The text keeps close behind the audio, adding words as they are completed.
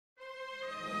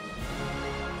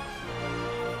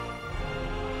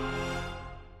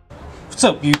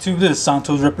What's up YouTube, this is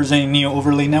Santos representing Neo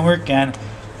Overlay Network, and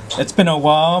it's been a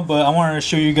while, but I wanted to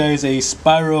show you guys a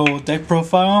Spyral deck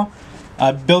profile.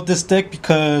 I built this deck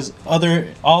because all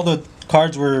the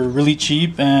cards were really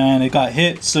cheap and it got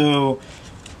hit, so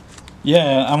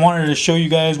yeah, I wanted to show you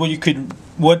guys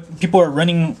what people are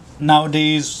running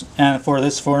nowadays and for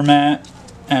this format,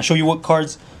 and show you what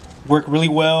cards work really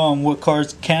well and what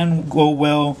cards can go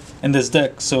well in this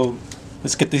deck. So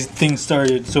let's get these things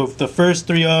started. So the first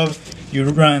three you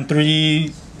run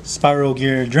 3 Spyral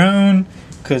Gear Drone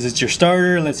because it's your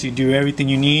starter, lets you do everything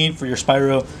you need for your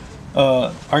Spyral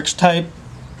archetype,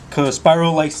 because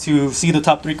Spyral likes to see the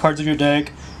top 3 cards of your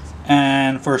deck,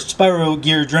 and for Spyral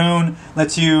Gear Drone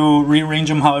lets you rearrange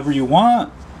them however you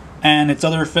want, and its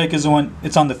other effect is when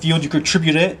it's on the field you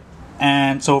contribute it,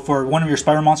 and so for one of your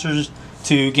Spyral monsters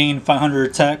to gain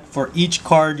 500 attack for each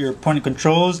card your opponent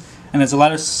controls. And its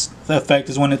lattice effect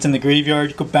is when it's in the graveyard,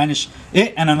 you could banish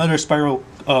it and another Spyral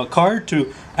card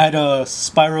to add a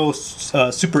Spyral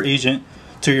super agent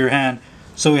to your hand.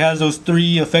 So it has those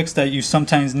 3 effects that you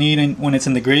sometimes need when it's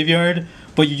in the graveyard,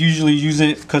 but you usually use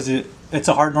it because it's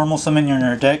a hard normal summon in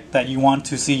your deck that you want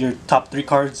to see your top 3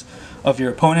 cards of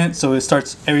your opponent. So it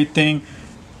starts everything,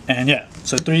 and yeah,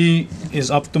 so 3 is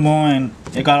optimal, and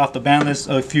it got off the ban list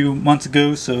a few months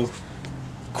ago, so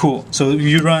cool. So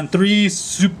you run 3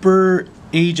 super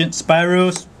agent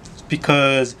Spyrals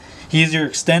because he's your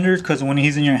extender, because when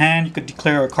he's in your hand you could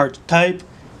declare a card type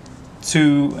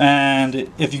and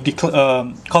if you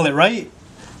call it right,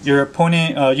 your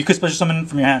opponent you could special summon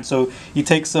from your hand. So he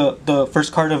takes the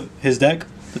first card of his deck,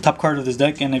 the top card of his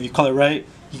deck, and if you call it right,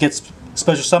 he gets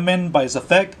special summoned by his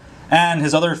effect. And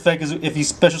his other effect is if he's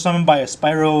special summoned by a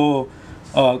Spyral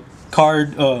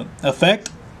card effect,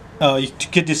 you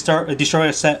could destroy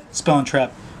a set spell and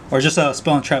trap, or just a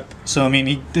spell and trap. So I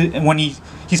mean, when he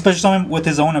special summoned with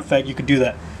his own effect, you could do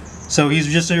that. So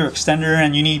he's just your extender,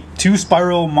 and you need 2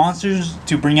 Spyral monsters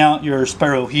to bring out your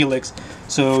Spyral Helix.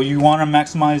 So you want to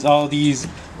maximize all these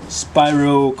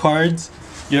Spyral cards.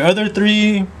 Your other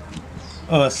 3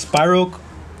 Spyral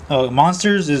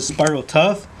monsters is Spyral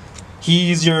Tough.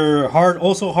 He's your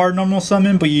also hard normal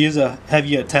summon, but he is a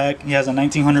heavy attack. He has a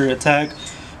 1900 attack.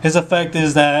 His effect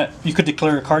is that you could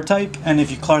declare a card type, and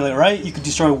if you call it right, you could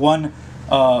destroy one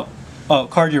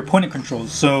card your opponent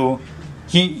controls. So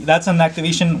that's an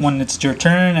activation when it's your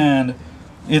turn, and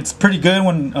it's pretty good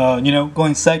when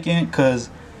going second, because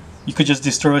you could just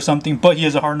destroy something. But he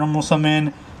has a hard normal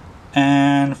summon,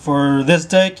 and for this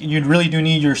deck, you really do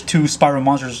need your 2 Spyral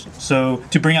monsters so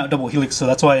to bring out double Helix. So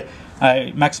that's why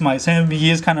I maximize him.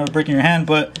 He is kind of breaking your hand,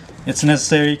 but it's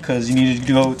necessary because you need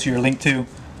to go to your link 2.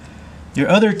 Your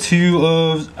other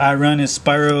 2 I run is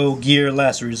Spyral Gear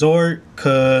Last Resort,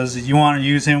 because you want to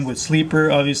use him with Sleeper.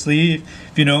 Obviously,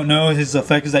 if you don't know, his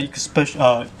effect is that you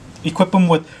can equip him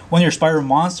with one of your Spyral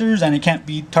monsters, and it can't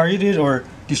be targeted or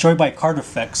destroyed by card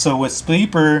effects. So with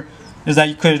Sleeper is that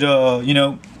you could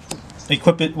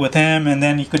equip it with him, and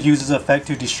then you could use his effect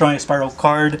to destroy a Spyral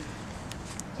card,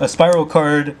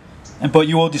 but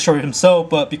you will destroy it himself.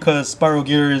 But because Spyral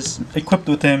Gear is equipped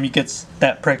with him, he gets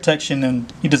that protection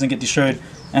and he doesn't get destroyed.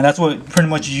 And that's what pretty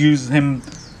much you use him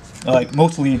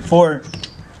mostly for.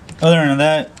 Other than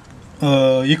that,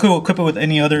 you could equip it with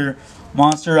any other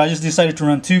monster. I just decided to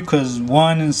run 2 because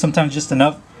 1 is sometimes just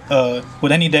enough.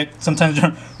 With any deck, sometimes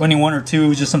running 1 or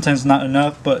 2 is just sometimes not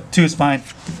enough, but 2 is fine.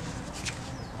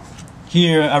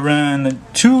 Here I run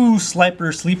 2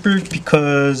 Sleepers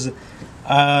because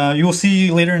you will see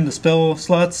later in the spell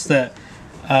slots that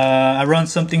I run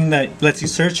something that lets you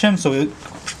search him. So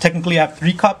technically I have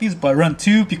 3 copies, but I run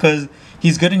 2 because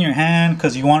he's good in your hand,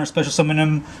 because you want to special summon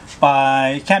him by,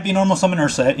 it can't be normal summon or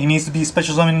set, he needs to be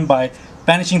special summoned by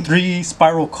banishing 3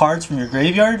 Spyral cards from your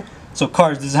graveyard. So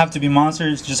cards, doesn't have to be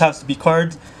monsters, it just has to be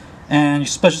cards. And you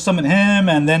special summon him,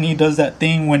 and then he does that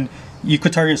thing when you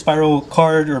could target a Spyral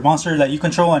card or monster that you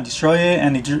control and destroy it,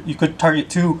 and you could target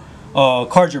 2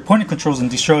 cards your opponent controls and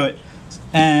destroy it.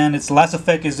 And its last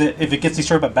effect is that if it gets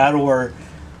destroyed by battle or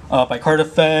by card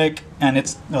effect, and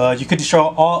it's you could destroy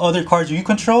all other cards you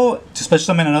control to special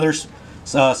summon another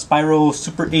Spyral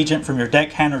super agent from your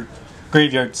deck, hand, or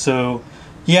graveyard. So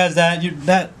he has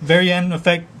that very end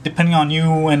effect depending on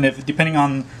you, and depending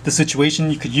on the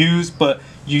situation you could use, but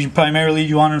you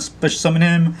primarily want to special summon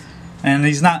him. And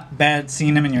he's not bad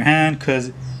seeing him in your hand,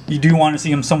 because you do want to see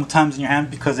him sometimes in your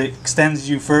hand because it extends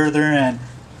you further, and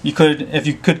if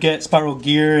you could get Spyral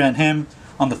Gear and him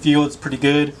on the field, it's pretty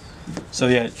good. So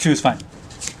yeah, 2 is fine.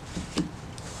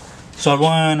 So I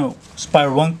want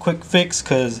Spyral 1 quick fix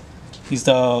because he's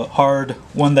the hard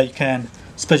one that you can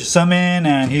special summon,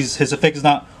 and his effect is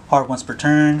not hard once per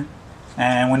turn.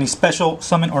 And when you special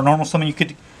summon or normal summon, you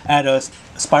could add a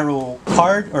spiral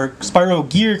card or spiral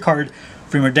gear card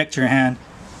from your deck to your hand.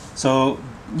 So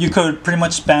you could pretty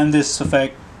much spam this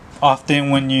effect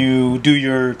often when you do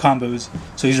your combos.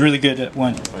 So he's really good at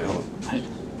one.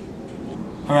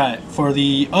 Alright, for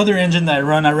the other engine that I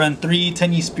run 3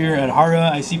 Tenyi Spear at Hara.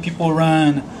 I see people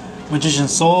run Magician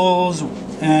Souls,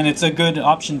 and it's a good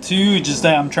option too. Just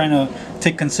that I'm trying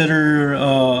to consider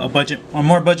a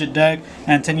more budget deck,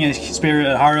 and Tenyi Spear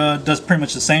at Hara does pretty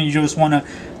much the same. You just want to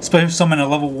special summon a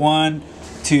level 1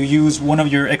 to use one of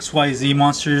your XYZ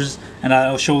monsters, and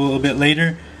I'll show a little bit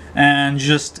later. And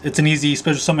just it's an easy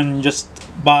special summon just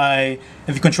by,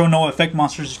 if you control no effect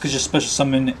monsters, you could just special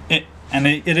summon it. And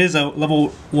it is a level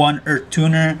 1 Earth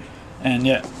Tuner, and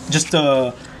yeah, just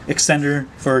a extender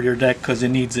for your deck because it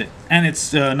needs it, and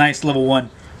it's a nice level 1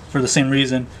 for the same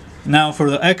reason. Now for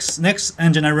the next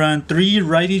engine, I run 3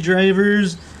 righty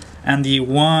drivers and the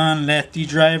 1 lefty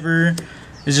driver.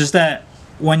 It's just that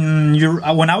when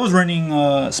I was running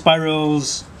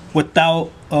Spyrals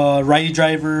without righty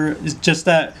driver, it's just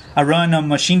that I run a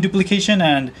machine duplication,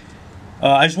 and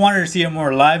I just wanted to see it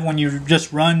more live. When you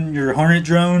just run your Hornet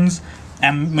drones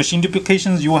and machine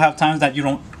duplications, you will have times that you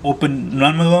don't open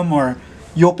none of them, or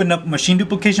you open up machine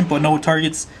duplication but no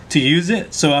targets to use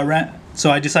it. So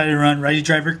I decided to run righty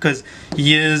driver because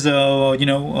he is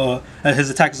his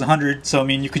attack is 100. So I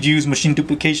mean, you could use machine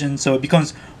duplication, so it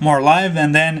becomes more alive,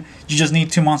 and then you just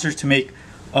need 2 monsters to make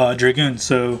Dragoon.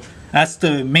 So that's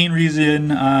the main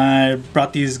reason I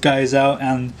brought these guys out.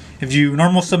 And if you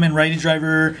normal summon righty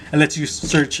driver, it lets you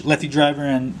search lefty driver,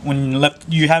 and when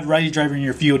you have righty driver in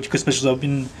your field, you could special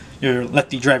summon your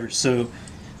lefty driver. So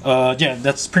yeah,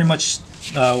 that's pretty much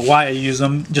why I use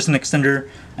them, just an extender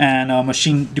and a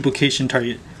machine duplication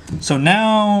target. So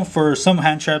now for some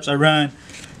hand traps, I run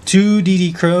 2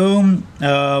 DD Chrome.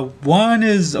 1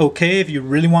 is okay if you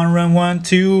really want to run 1.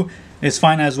 2 is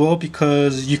fine as well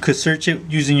because you could search it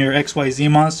using your XYZ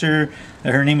monster.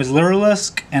 Her name is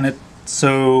Lurlusk, and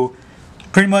so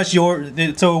pretty much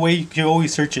it's a way you can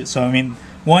always search it. So I mean,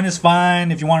 1 is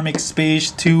fine if you want to make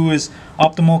space. 2 is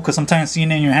optimal because sometimes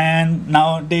seeing it in your hand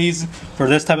nowadays for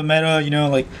this type of meta,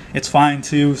 like it's fine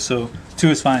too. So 2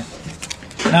 is fine.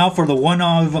 Now for the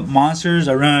one-off monsters,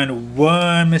 I run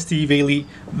 1 Misty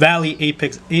Valley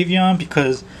Apex Avian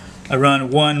because I run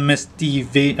 1 Misty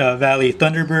Valley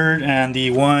Thunderbird and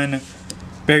the 1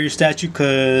 Barrier Statue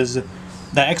because the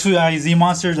XYZ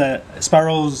monster that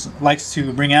Spyrals likes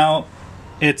to bring out,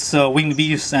 it's Winged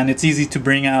Beast, and it's easy to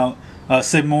bring out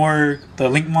Sidmore, the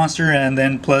Link monster, and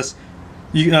then plus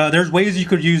there's ways you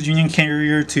could use Union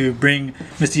Carrier to bring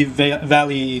Misty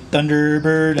Valley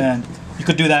Thunderbird, and you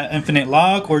could do that infinite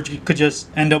lock, or you could just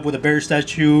end up with a Barrier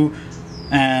Statue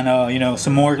and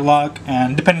some more lock,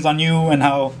 and depends on you and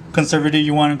how conservative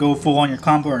you want to go full on your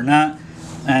combo or not.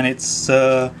 And it's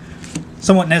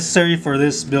somewhat necessary for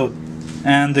this build.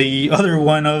 And the other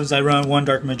one-ofs, I run 1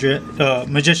 Dark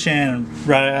Magician and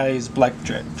Rise Black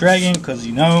Dragon because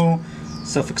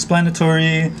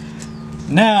self-explanatory.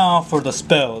 Now for the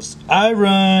spells, I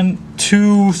run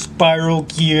 2 Spiral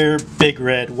Gear Big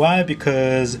Red. Why?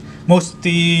 Because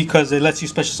it lets you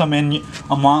special summon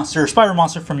a monster, spiral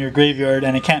monster from your graveyard,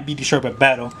 and it can't be destroyed by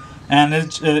battle. And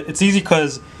it's easy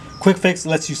because Quick Fix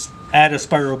lets you add a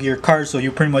Spiral Gear card, so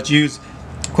you pretty much use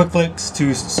Quick Fix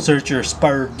to search your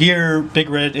Spiral Gear Big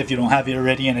Red if you don't have it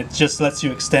already, and it just lets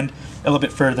you extend a little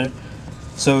bit further.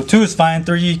 So 2 is fine,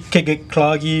 3 can get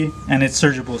cloggy, and it's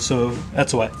surgical, so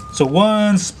that's why. So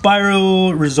 1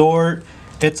 Spiral Resort,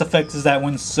 its effect is that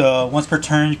once per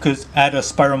turn you could add a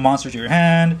spiral monster to your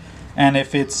hand, and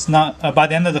if it's not by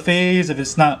the end of the phase, if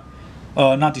it's not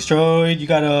destroyed, you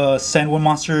gotta send 1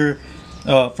 monster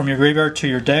from your graveyard to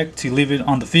your deck to leave it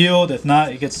on the field. If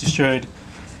not, it gets destroyed.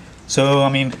 So I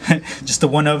mean, just a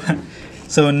one-of.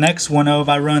 So next one-of,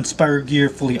 I run Spiral Gear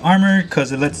Fully Armored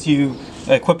because it lets you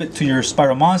equip it to your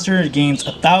spiral monster. It gains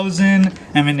 1,000,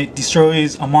 and when it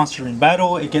destroys a monster in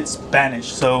battle, it gets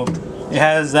banished. So it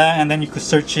has that, and then you could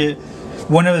search it.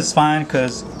 One of is fine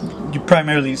because you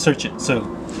primarily search it. So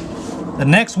the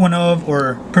next one of,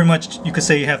 or pretty much you could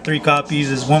say you have 3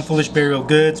 copies, is 1 Foolish Burial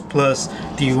Goods plus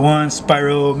the 1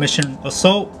 Spyral Mission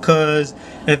Assault, because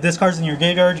if this card's in your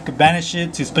graveyard, you could banish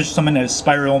it to special summon a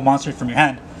spiral monster from your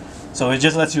hand. So it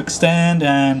just lets you extend,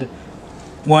 and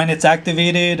when it's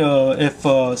activated, if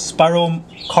a spiral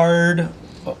card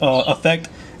effect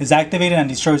is activated and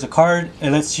destroys a card,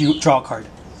 it lets you draw a card.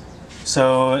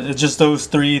 So it's just those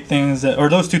 3 things that, or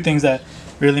those 2 things that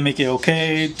really make it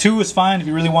okay. 2 is fine if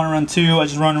you really want to run 2. I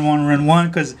just run 1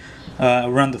 because I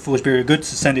run the Foolish Burial Goods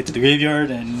to send it to the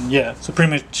graveyard, and yeah, so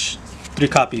pretty much 3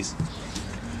 copies.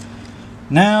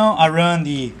 Now I run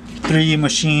the 3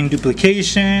 machine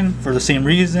duplication for the same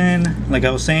reason. Like I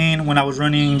was saying, when I was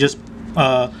running just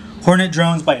Hornet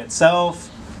drones by itself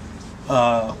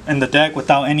in the deck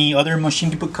without any other machine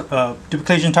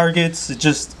duplication targets,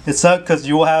 it sucked because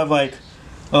you will have like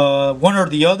one or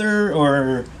the other,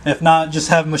 or if not, just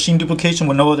have machine duplication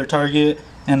with no other target,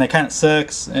 and it kind of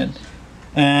sucks. And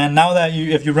now that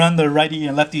if you run the righty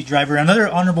and lefty driver, another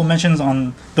honorable mentions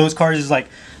on those cards is like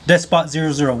Despot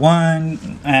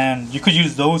 001, and you could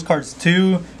use those cards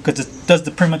too because it does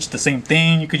pretty much the same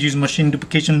thing. You could use machine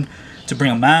duplication to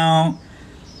bring them out,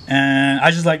 and I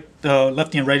just like the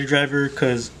lefty and righty driver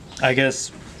because I guess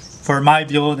for my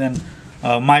build and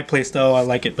my playstyle, I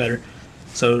like it better.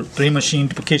 So 3 machine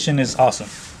duplication is awesome.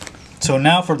 So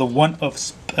now for the 1 of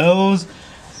spells,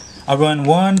 I run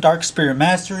 1 Dark Spirit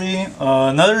Mastery.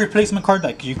 Another replacement card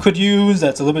that you could use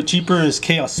that's a little bit cheaper is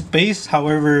Chaos Space.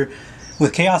 However,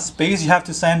 with Chaos Space, you have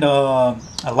to send a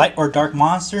light or dark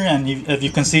monster, and if you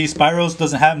can see, Spyrals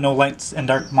doesn't have no lights and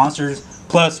dark monsters.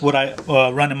 Plus, what I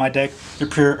run in my deck, your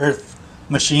pure Earth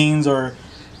machines or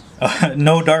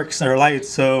no darks or lights.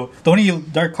 So the only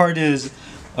dark card is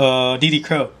DD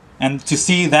Crow. And to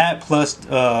see that plus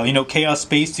Chaos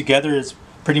Space together is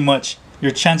pretty much,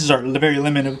 your chances are very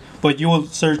limited. But you will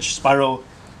search Spyral,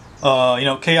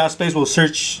 Chaos Space will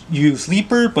search you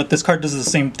Sleeper, but this card does the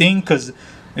same thing because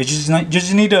you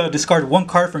just need to discard 1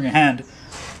 card from your hand,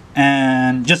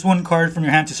 and just 1 card from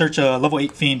your hand to search a level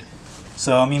 8 Fiend.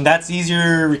 So I mean, that's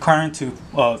easier requirement to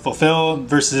fulfill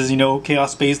versus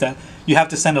Chaos Space that you have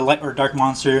to send a light or dark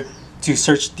monster to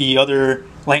search the other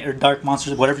light or dark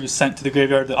monsters, whatever you sent to the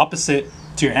graveyard, the opposite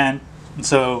to your hand. And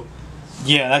so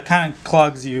yeah, that kind of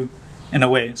clogs you in a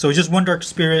way. So just 1 Dark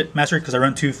Spirit Mastery because I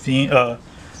run 2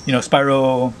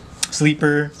 Spyral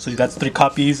Sleeper, so that's 3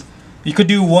 copies. You could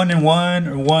do 1 and 1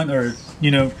 or 1, or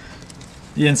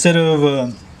instead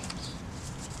of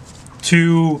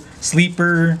 2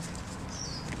 Sleeper,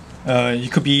 you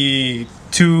could be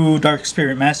 2 Dark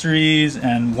Spirit Masteries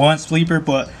and 1 Sleeper.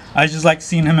 But I just like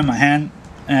seeing him in my hand,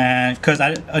 and because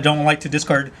I don't like to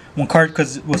discard 1 card,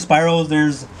 because with Spyral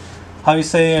there's, how you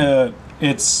say,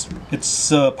 it's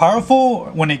powerful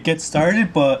when it gets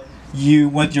started, but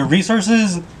with your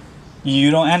resources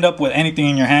you don't end up with anything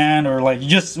in your hand, or like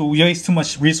you waste too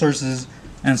much resources.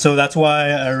 And so that's why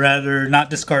I rather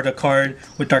not discard a card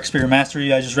with Dark Spirit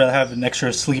Mastery. I just rather have an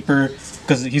extra Sleeper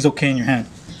because he's okay in your hand.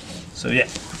 So yeah.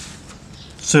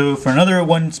 So for another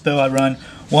 1 spell, I run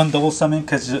 1 double summon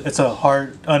because it's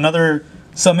another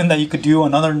summon that you could do,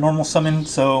 another normal summon.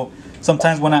 So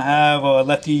sometimes when I have a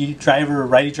lefty driver or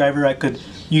righty driver, I could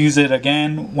use it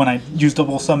again when I use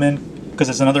double summon because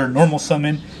it's another normal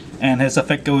summon and his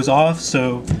effect goes off.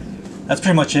 So that's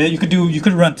pretty much it. You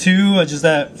could run 2, just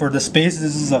that for the space,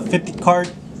 this is a 50 card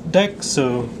deck.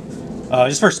 So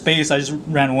just for space, I just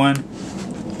ran 1.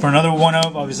 For another 1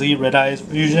 of, obviously, Red Eyes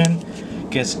Fusion.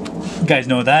 Guess you guys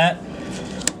know that.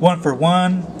 1 for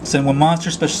 1. Send 1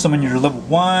 monster, special summon your level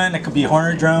 1. It could be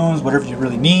Hornet drones, whatever you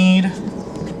really need. A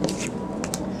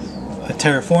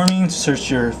Terraforming to search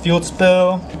your field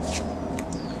spell.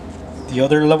 The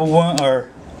other level 1 or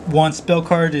 1 spell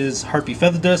card is Harpy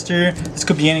Feather Duster. This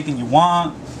could be anything you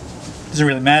want. Doesn't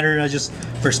really matter. I just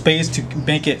for space to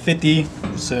make it 50.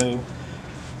 So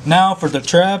now for the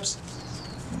traps,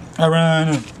 I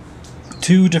run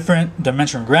 2 different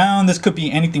dimensional ground. This could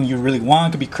be anything you really want.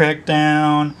 It could be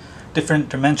Crackdown, different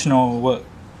dimensional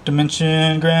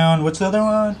dimension ground. What's the other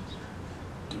one?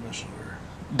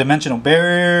 Dimensional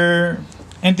barrier.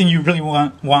 Anything you really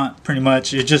want pretty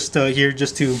much. It's just here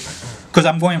just to, because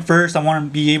I'm going first, I want to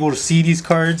be able to see these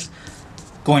cards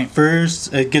going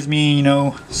first. It gives me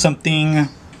something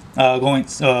going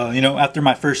after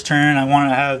my first turn. I want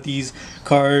to have these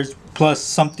cards plus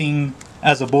something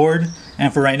as a board,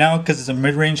 and for right now, because it's a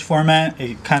mid-range format,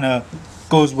 it kind of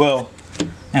goes well.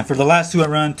 And for the last 2, I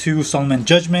run 2 Solomon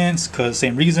Judgments because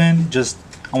same reason, just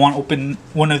I want to open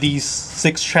 1 of these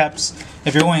 6 traps.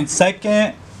 If you're going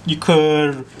second, you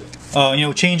could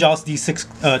change all these 6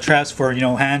 traps for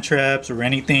hand traps or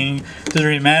anything. Doesn't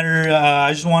really matter.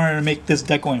 I just wanted to make this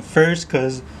deck going first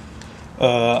because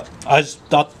I just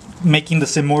thought making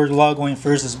the Immortal Law going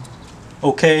first is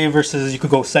okay, versus you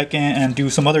could go second and do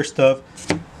some other stuff.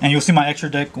 And you'll see my extra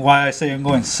deck why I say I'm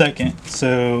going second.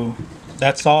 So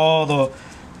that's all the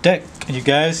deck, you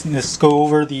guys. Let's go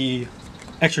over the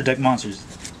extra deck monsters.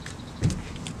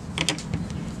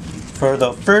 For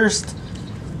the first,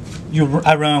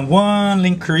 I run 1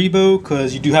 Link Karibo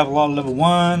because you do have a lot of level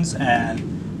 1s,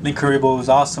 and Link Karibo is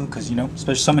awesome because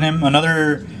special summon him.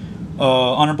 Another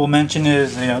honorable mention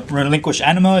is Relinquish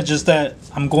Anima. It's just that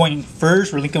I'm going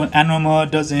first. Relinquish Anima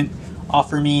doesn't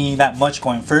offer me that much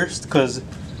going first, because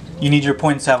you need your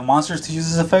points to have monsters to use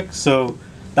this effect. So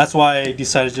that's why I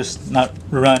decided just not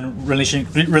run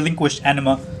relinquished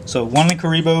anima. So 1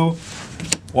 Linkuriboh,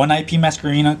 1 IP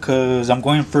Masquerena, because I'm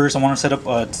going first. I want to set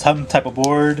up some type of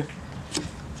board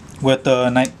with the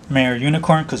Nightmare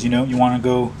Unicorn, because you want to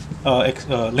go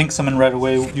link summon right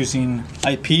away using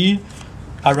IP.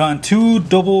 I run 2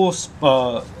 double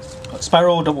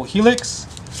Spyral double helix.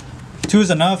 2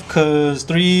 is enough because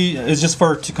 3 is just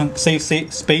to save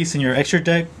space in your extra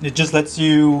deck. It just lets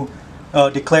you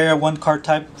declare one card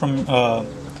type from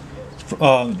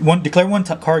one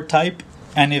card type,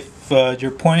 and if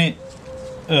your opponent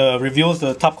reveals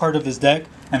the top card of his deck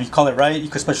and you call it right, you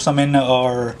can special summon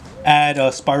or add a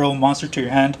Spyral monster to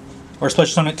your hand, or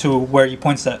special summon it to where you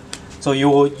points at. So you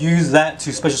will use that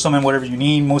to special summon whatever you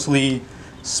need, mostly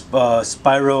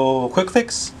Spyral quick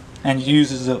fix, and you use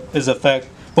his effect.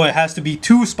 But it has to be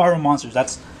 2 Spyral monsters.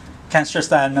 Can't stress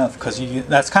that enough, because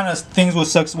that's kind of things what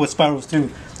sucks with Spyrals too.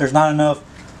 There's not enough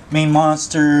main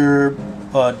monster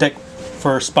deck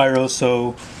for Spyral,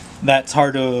 so that's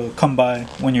hard to come by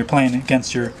when you're playing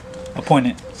against your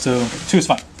opponent. So 2 is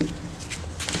fine.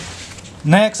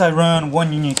 Next, I run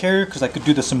 1 Union Carrier because I could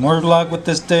do the Simurglock with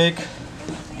this deck,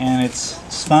 and it's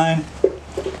fine.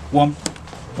 1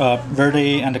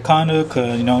 Verde Anaconda,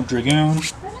 because Dragoon.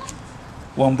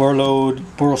 1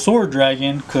 Borosword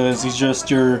Dragon, because he's just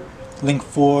your Link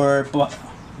 4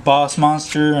 boss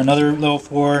monster. Another level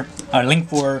 4 Link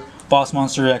 4 boss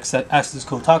monster access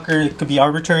code talker. It could be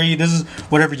arbitrary. This is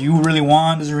whatever you really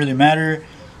want. Doesn't really matter.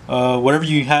 Whatever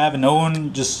you have and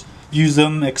own, just use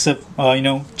them, except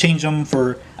change them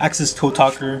for access code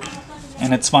talker,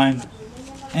 and it's fine.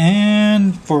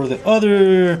 And for the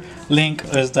other Link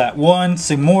is that 1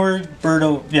 Sigmor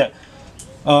Birdo. Yeah.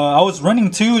 I was running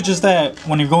 2, just that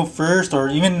when you go first or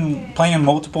even playing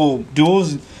multiple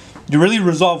duels, you really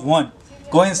resolve 1.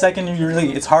 Going second,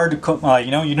 it's hard to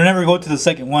you never go to the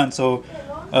second one. So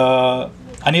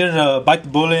I needed to bite the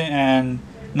bullet and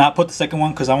not put the second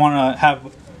one, because I want to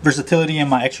have versatility in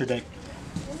my extra deck.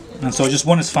 And so just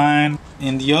 1 is fine.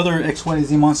 And the other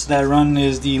XYZ monster that I run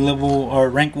is the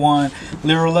rank 1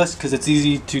 Literalist, because it's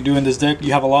easy to do in this deck.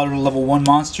 You have a lot of level 1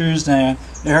 monsters, and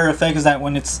her effect is that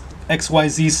when it's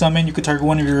XYZ summon, you could target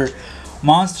one of your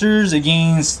monsters. It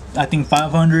gains, I think,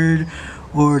 500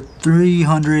 or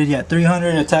 300. Yeah,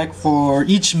 300 attack for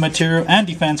each material and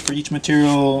defense for each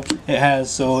material it has.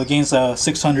 So it gains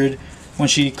 600 when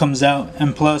she comes out.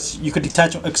 And plus, you could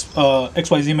detach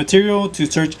XYZ material to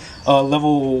search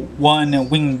level 1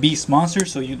 winged beast monster.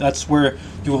 So that's where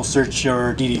you will search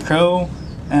your DD Crow,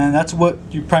 and that's what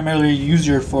you primarily use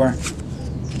her for.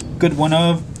 Good 1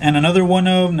 of, and another 1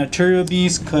 of Natural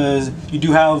Beast, because you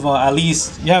do have at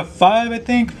least 5, I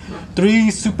think, 3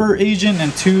 Super Agent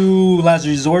and 2 Last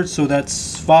Resort, so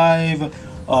that's 5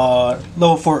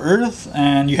 level 4 Earth,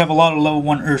 and you have a lot of level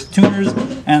 1 Earth tuners.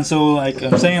 And so, like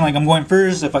I'm saying, I'm going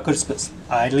first. If I could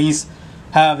at least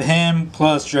have him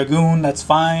plus Dragoon, that's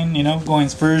fine. Going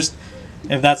first.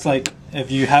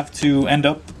 If you have to end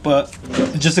up, but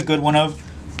just a good 1 of.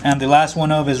 And the last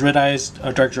 1 of is Red Eyes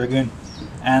Dark Dragoon.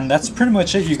 And that's pretty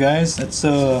much it, you guys. It's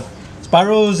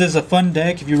Spyrals is a fun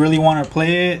deck if you really want to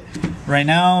play it. Right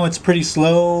now, it's pretty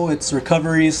slow. Its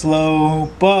recovery is slow,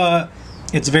 but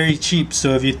it's very cheap.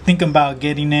 So if you think about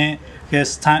getting it, I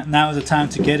guess now is the time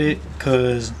to get it,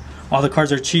 because all the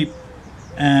cards are cheap.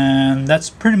 And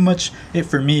that's pretty much it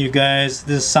for me, you guys.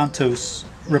 This is Santos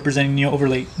representing Neo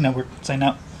Overlay Network. Sign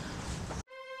out.